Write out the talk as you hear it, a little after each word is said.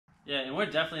Yeah, and we're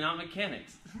definitely not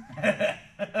mechanics.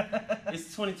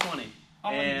 It's 2020.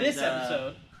 In this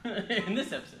episode. In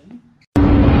this episode.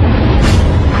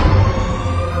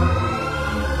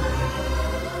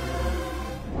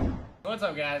 What's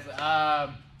up, guys?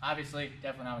 Obviously,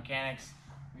 definitely not mechanics.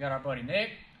 We got our buddy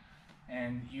Nick,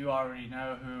 and you already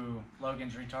know who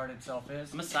Logan's retarded self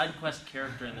is. I'm a side quest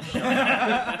character in the show.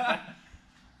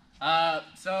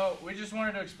 So we just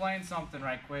wanted to explain something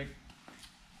right quick.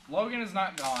 Logan is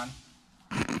not gone.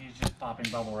 He's just popping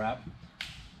bubble wrap.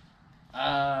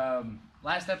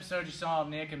 Last episode you saw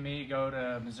Nick and me go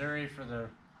to Missouri for the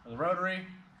Rotary,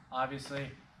 obviously.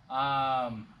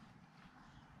 From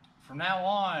now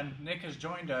on, Nick has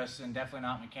joined us in Definitely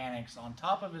Not Mechanics on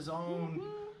top of his own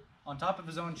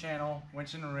channel,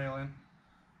 Winching and Reeling.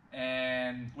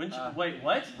 And wait,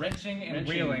 what? Wrenching and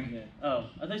Reeling. Yeah. Oh,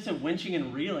 I thought you said winching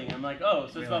and reeling. I'm like, oh,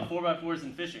 so it's about 4x4s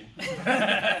and fishing.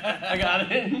 I got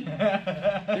it.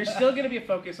 There's still going to be a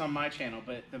focus on my channel,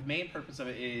 but the main purpose of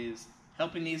it is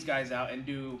helping these guys out and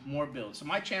do more builds. So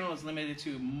my channel is limited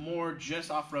to more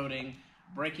just off-roading,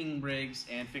 breaking rigs,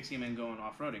 and fixing them and going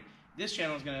off-roading. This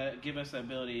channel is going to give us the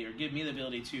ability, or give me the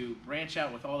ability to branch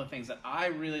out with all the things that I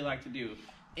really like to do.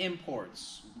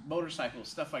 Imports, motorcycles,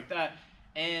 stuff like that.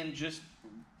 And just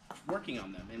working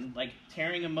on them and like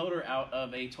tearing a motor out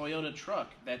of a Toyota truck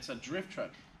that's a drift truck.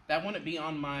 That wouldn't be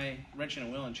on my Wrenching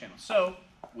and Wheeling channel. So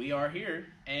we are here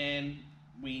and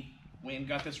we went and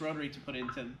got this rotary to put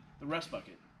into the rust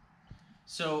bucket.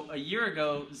 So a year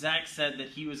ago, Zach said that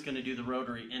he was going to do the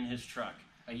rotary in his truck.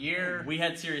 A year? We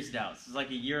had serious doubts. It was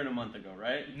like a year and a month ago,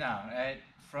 right? No,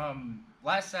 from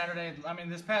last Saturday, I mean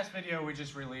this past video we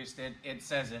just released, it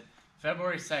says it.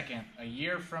 February 2nd, a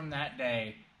year from that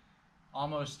day,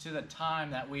 almost to the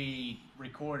time that we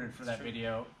recorded for that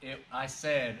video, I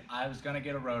said I was going to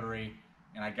get a rotary,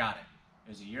 and I got it.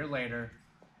 It was a year later.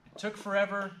 It took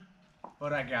forever,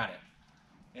 but I got it.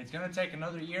 It's going to take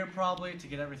another year probably to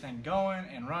get everything going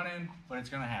and running, but it's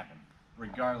going to happen,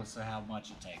 regardless of how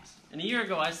much it takes. And a year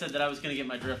ago, I said that I was going to get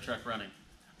my drift truck running.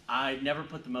 I never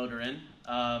put the motor in.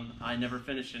 I never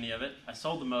finished any of it. I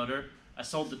sold the motor. I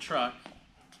sold the truck.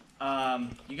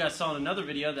 You guys saw in another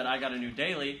video that I got a new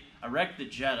daily. I wrecked the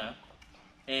Jetta,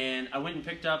 and I went and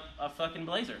picked up a fucking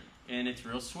Blazer, and it's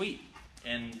real sweet.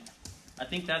 And I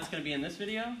think that's going to be in this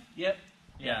video. Yep.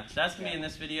 Yeah, that's going to be in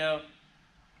this video.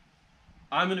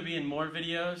 I'm going to be in more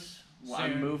videos.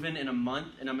 I'm moving in a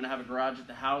month, and I'm going to have a garage at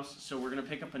the house, so we're going to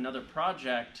pick up another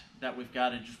project that we've got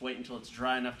to just wait until it's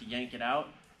dry enough to yank it out,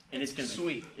 and it's going to be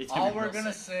sweet. All we're going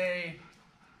to say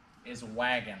is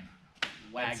wagon.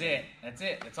 That's it. That's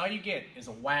it. That's all you get is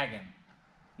a wagon.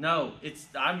 No,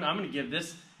 I'm going to give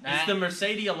this. Nah. It's the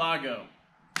Murcielago.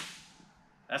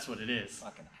 That's what it is.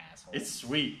 Fucking asshole. It's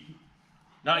sweet.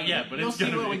 Not yet, but it's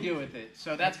going to be. We'll see what we do with it.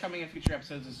 So that's coming in future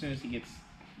episodes as soon as he gets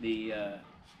the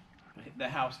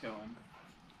house going.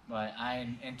 But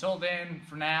until then,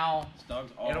 for now, this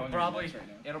dog's all it'll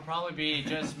probably be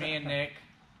just me and Nick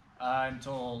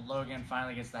until Logan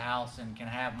finally gets the house and can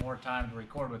have more time to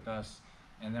record with us.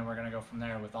 And then we're going to go from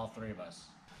there with all three of us.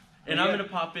 And I'm going to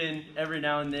pop in every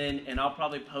now and then, and I'll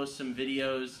probably post some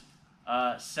videos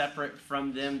separate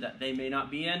from them that they may not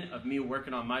be in, of me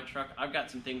working on my truck. I've got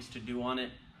some things to do on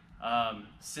it.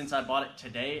 Since I bought it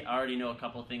today, I already know a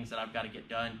couple of things that I've got to get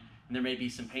done. And there may be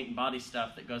some paint and body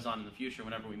stuff that goes on in the future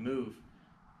whenever we move,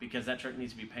 because that truck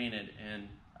needs to be painted, and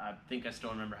I think I still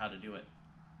remember how to do it.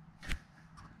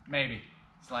 Maybe.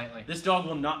 Slightly. This dog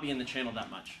will not be in the channel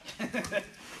that much.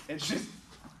 It's just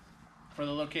for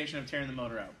the location of tearing the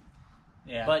motor out.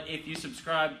 Yeah. But if you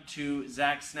subscribe to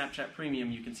Zach's Snapchat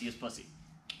Premium, you can see his pussy.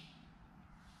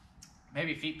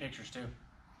 Maybe feet pictures too.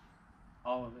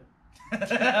 All of it.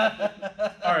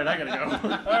 All right, I gotta go.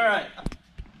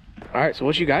 All right, so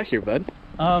what you got here, bud?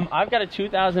 I've got a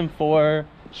 2004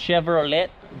 Chevrolet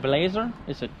Blazer.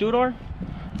 It's a two-door.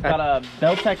 Got a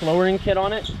Beltec lowering kit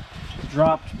on it.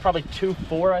 Dropped probably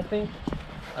 2.4, I think.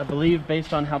 I believe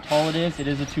based on how tall it is a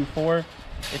 2.4.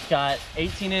 It's got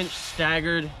 18-inch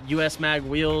staggered US mag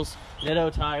wheels,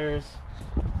 Nitto tires.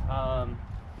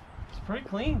 It's pretty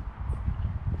clean.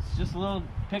 It's just a little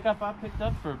pickup I picked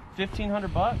up for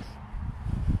 1,500 bucks.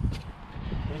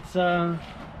 It's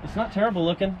not terrible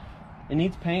looking. It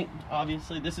needs paint,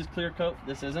 obviously. This is clear coat.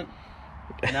 This isn't.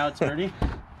 Now it's dirty.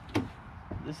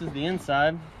 This is the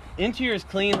inside. Interior is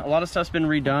clean. A lot of stuff's been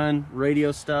redone.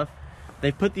 Radio stuff.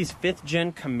 They've put these 5th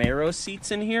gen Camaro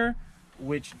seats in here,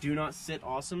 which do not sit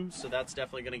awesome, so that's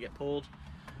definitely going to get pulled.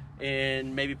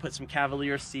 And maybe put some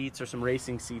Cavalier seats or some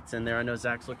racing seats in there. I know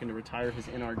Zach's looking to retire his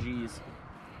NRGs.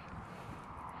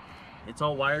 It's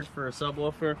all wired for a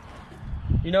subwoofer.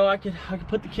 You know, I could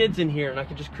put the kids in here and I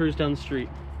could just cruise down the street.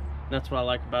 That's what I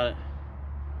like about it.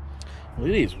 Look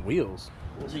at these wheels.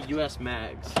 Those are US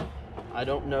mags. I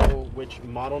don't know which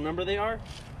model number they are,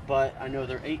 but I know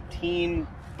they're 18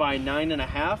 by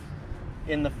 9.5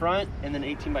 in the front and then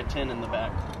 18 by 10 in the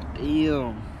back.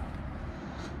 Damn.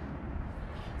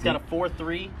 It's got a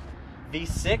 4.3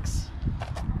 V6.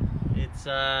 It's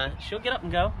she'll get up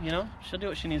and go, you know. She'll do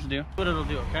what she needs to do. What it'll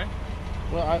do, okay?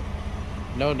 Well,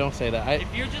 no, don't say that.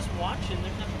 If you're just watching,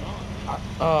 there's nothing wrong.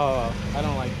 Oh, I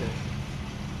don't like this.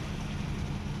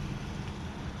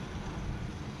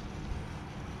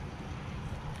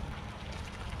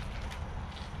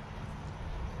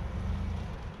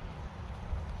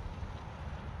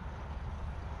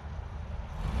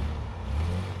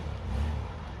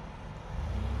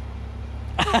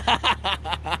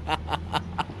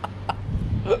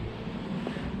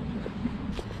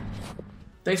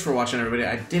 Thanks for watching, everybody.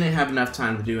 I didn't have enough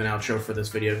time to do an outro for this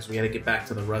video because we had to get back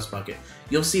to the rust bucket.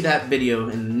 You'll see that video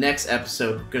in the next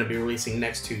episode we're going to be releasing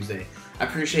next Tuesday. I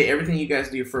appreciate everything you guys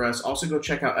do for us. Also, go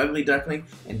check out Ugly Duckling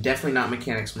and Definitely Not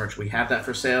Mechanics merch. We have that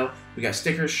for sale. We got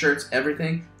stickers, shirts,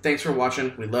 everything. Thanks for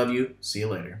watching. We love you. See you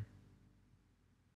later.